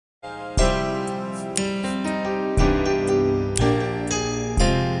Hello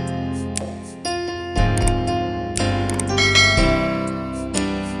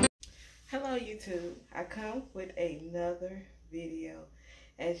YouTube, I come with another video.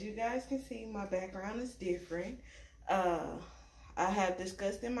 As you guys can see, my background is different. I have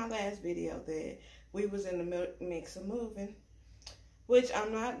discussed in my last video that we was in the mix of moving, which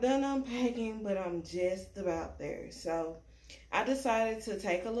I'm not done unpacking, but I'm just about there. So I decided to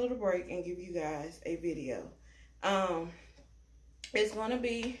take a little break and give you guys a video. It's gonna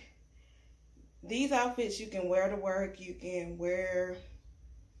be these outfits you can wear to work, you can wear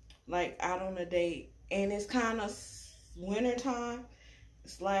like out on a date, and it's kind of wintertime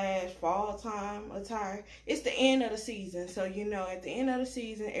 / fall time attire. It's the end of the season, so you know at the end of the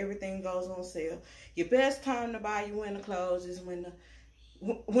season everything goes on sale. Your best time to buy your winter clothes is when the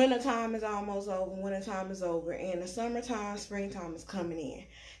winter time is almost over, winter time is over, and the summertime, springtime is coming in.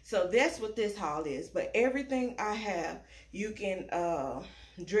 So that's what this haul is. But everything I have, you can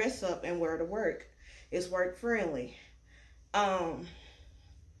dress up and wear to work. It's work friendly.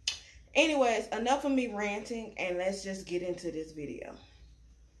 Anyways, enough of me ranting, and let's just get into this video.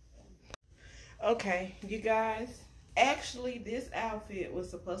 Okay, you guys, actually this outfit was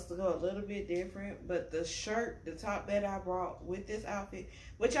supposed to go a little bit different, but the shirt, the top that I brought with this outfit,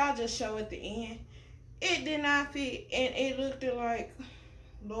 which I'll just show at the end, it did not fit, and it looked like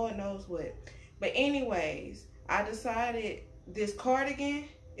Lord knows what. But anyways, I decided this cardigan,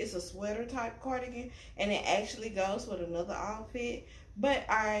 it's a sweater type cardigan, and it actually goes with another outfit. But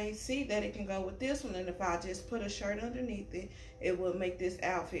I see that it can go with this one, and if I just put a shirt underneath it, it will make this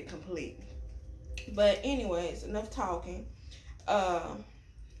outfit complete. But anyways, enough talking.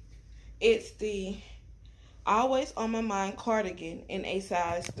 It's the Always On My Mind cardigan in a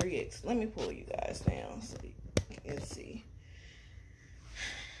size 3X. Let me pull you guys down so you can see.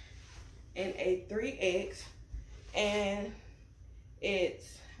 In a 3X, and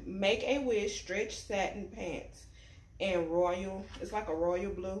it's Make a Wish stretch satin pants in royal. It's like a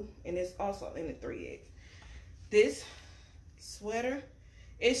royal blue, and it's also in a 3X. This sweater,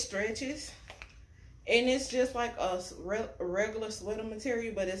 it stretches, and it's just like a regular sweater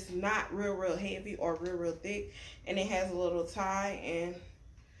material, but it's not real heavy or real thick, and it has a little tie. And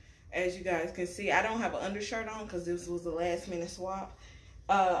as you guys can see, I don't have an undershirt on because this was the last minute swap.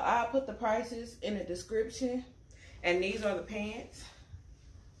 I'll put the prices in the description, and these are the pants.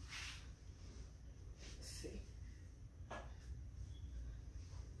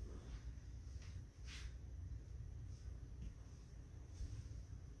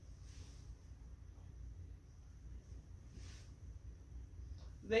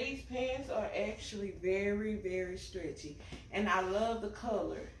 These pants are actually very stretchy, and I love the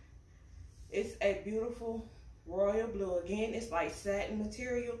color. It's a beautiful royal blue. Again, it's like satin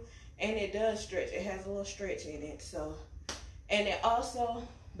material, and it does stretch. It has a little stretch in it. So, and it also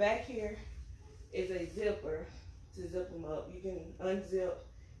back here is a zipper to zip them up. You can unzip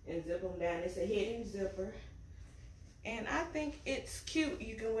and zip them down. It's a hidden zipper, and I think it's cute.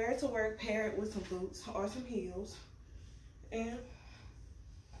 You can wear it to work, pair it with some boots or some heels, and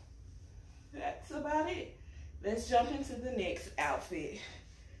that's about it. Let's jump into the next outfit.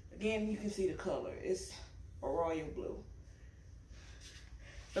 Again, you can see the color. It's a royal blue.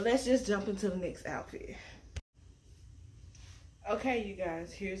 But let's just jump into the next outfit. Okay, you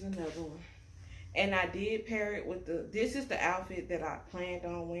guys, here's another one. And I did pair it with this is the outfit that I planned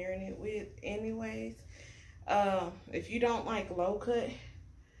on wearing it with anyways. If you don't like low cut,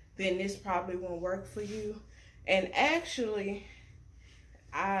 then this probably won't work for you. And actually,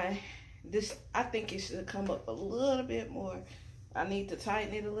 I think it should come up a little bit more. I need to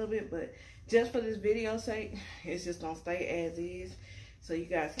tighten it a little bit, but just for this video's sake, it's just gonna stay as is so you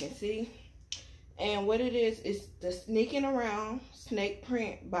guys can see. And what it is the Sneaking Around snake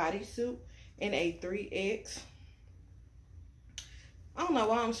print bodysuit in a 3X. I don't know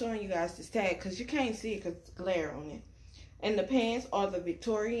why I'm showing you guys this tag, because you can't see it because it's glare on it. And the pants are the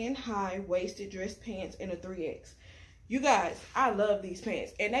Victorian high waisted dress pants in a 3X. You guys, I love these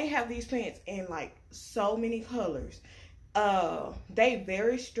pants, and they have these pants in like so many colors. They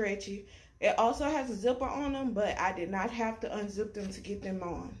very stretchy. It also has a zipper on them, but I did not have to unzip them to get them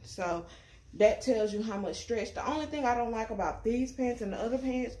on. So that tells you how much stretch. The only thing I don't like about these pants and the other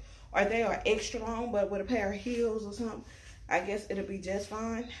pants are they are extra long, but with a pair of heels or something, I guess it'll be just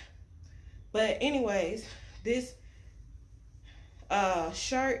fine. But anyways, this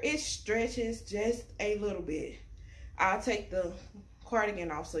shirt, it stretches just a little bit. I'll take the cardigan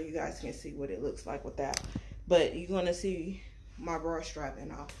off so you guys can see what it looks like without. But you're going to see my bra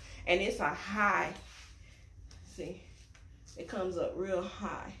strapping off. And it's a high. See, it comes up real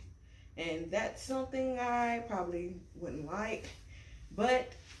high. And that's something I probably wouldn't like.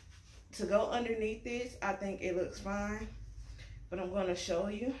 But to go underneath this, I think it looks fine. But I'm going to show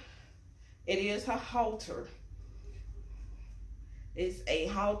you. It is a halter. It's a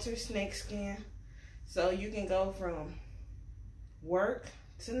halter snakeskin. So you can go from work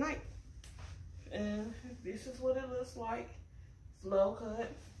to night. And this is what it looks like. It's low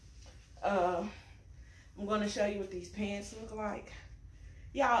cut. I'm going to show you what these pants look like.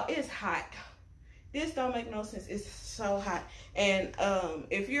 Y'all, it's hot. This don't make no sense. It's so hot. And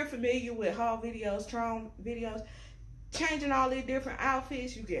if you're familiar with haul videos, try videos, changing all these different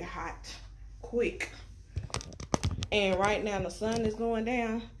outfits, you get hot quick. And right now the sun is going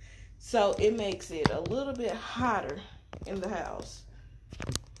down, so it makes it a little bit hotter in the house.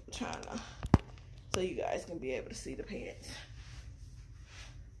 I'm trying to, so you guys can be able to see the pants.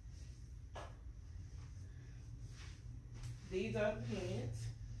 These are the pants.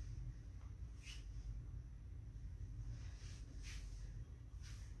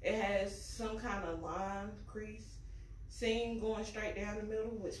 It has some kind of line crease seam going straight down the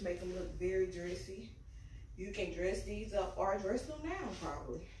middle, which make them look very dressy. You can dress these up or dress them down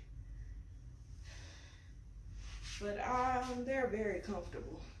probably. But they're very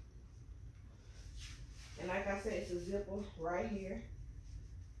comfortable. And like I said, it's a zipper right here.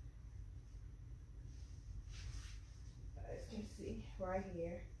 As you can see right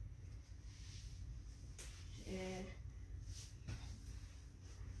here. And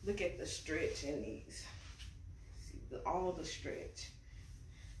look at the stretch in these. See all the stretch.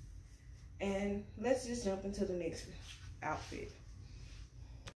 And let's just jump into the next outfit.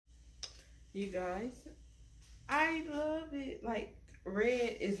 You guys, I love it. Like,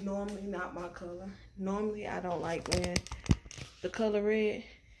 red is normally not my color. Normally, I don't like wearing the color red.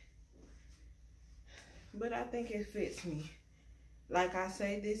 But I think it fits me. Like I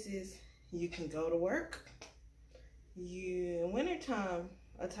say, this is, you can go to work. Wintertime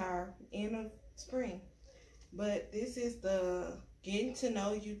attire in the spring. But this is the Getting to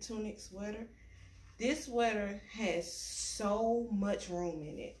Know You tunic sweater. This sweater has so much room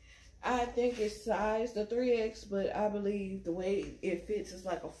in it. I think it's sized a 3X, but I believe the way it fits is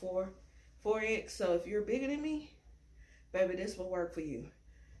like a 4X. So if you're bigger than me, baby, this will work for you.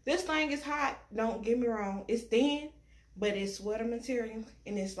 This thing is hot. Don't get me wrong. It's thin, but it's sweater material,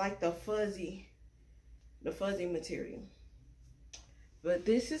 and it's like the fuzzy material. But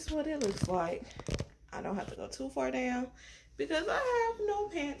this is what it looks like. I don't have to go too far down because I have no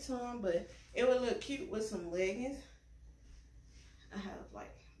pants on, but it would look cute with some leggings. I have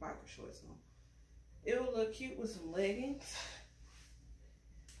like biker shorts on. It would look cute with some leggings.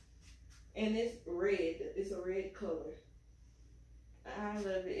 And it's red. It's a red color. I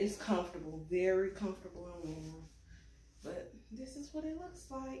love it. It's comfortable. Very comfortable and warm. But this is what it looks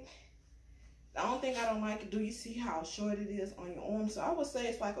like. The only thing I don't like, do you see how short it is on your arm? So I would say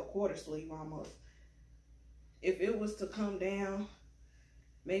it's like a quarter sleeve almost. If it was to come down,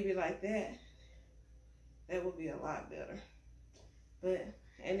 maybe like that, that would be a lot better. But,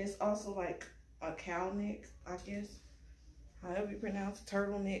 and it's also like a cow neck, I guess. However you pronounce it,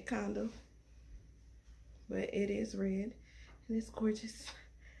 turtleneck kind of. But it is red, and it's gorgeous.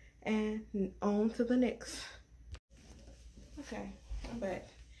 And on to the next. Okay, I'm back.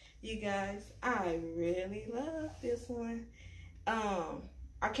 You guys, I really love this one.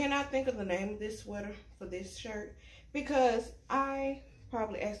 I cannot think of the name of this sweater for this shirt because I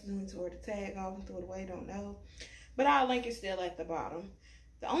probably accidentally tore the tag off and threw it away, don't know. But I'll link it still at the bottom.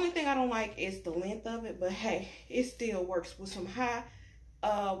 The only thing I don't like is the length of it, but hey, it still works with some high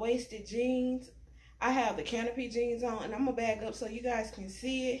waisted jeans. I have the canopy jeans on, and I'm gonna bag up so you guys can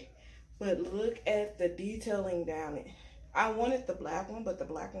see it, but look at the detailing down it. I wanted the black one, but the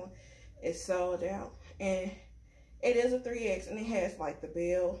black one is sold out. And it is a 3X, and it has like the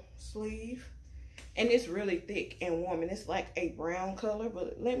bell sleeve. And it's really thick and warm, and it's like a brown color.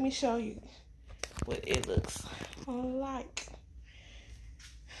 But let me show you what it looks like.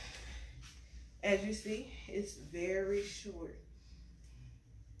 As you see, it's very short.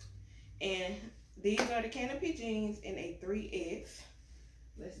 And these are the canopy jeans in a 3X.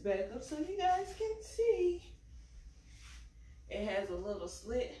 Let's back up so you guys can see. It has a little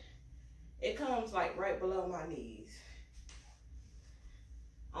slit. It comes like right below my knees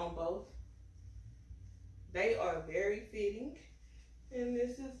on both. They are very fitting. And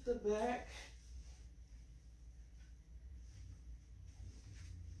this is the back.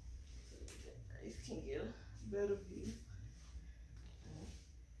 So you guys can get a better view.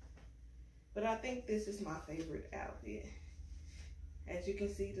 But I think this is my favorite outfit. As you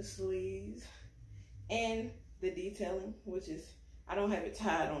can see, the sleeves and the detailing, which is I don't have it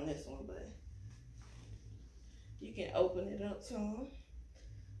tied on this one, but you can open it up to them.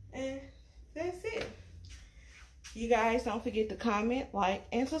 And that's it. You guys don't forget to comment, like,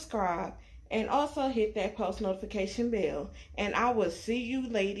 and subscribe. And also hit that post notification bell. And I will see you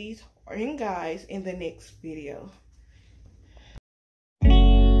ladies and guys in the next video.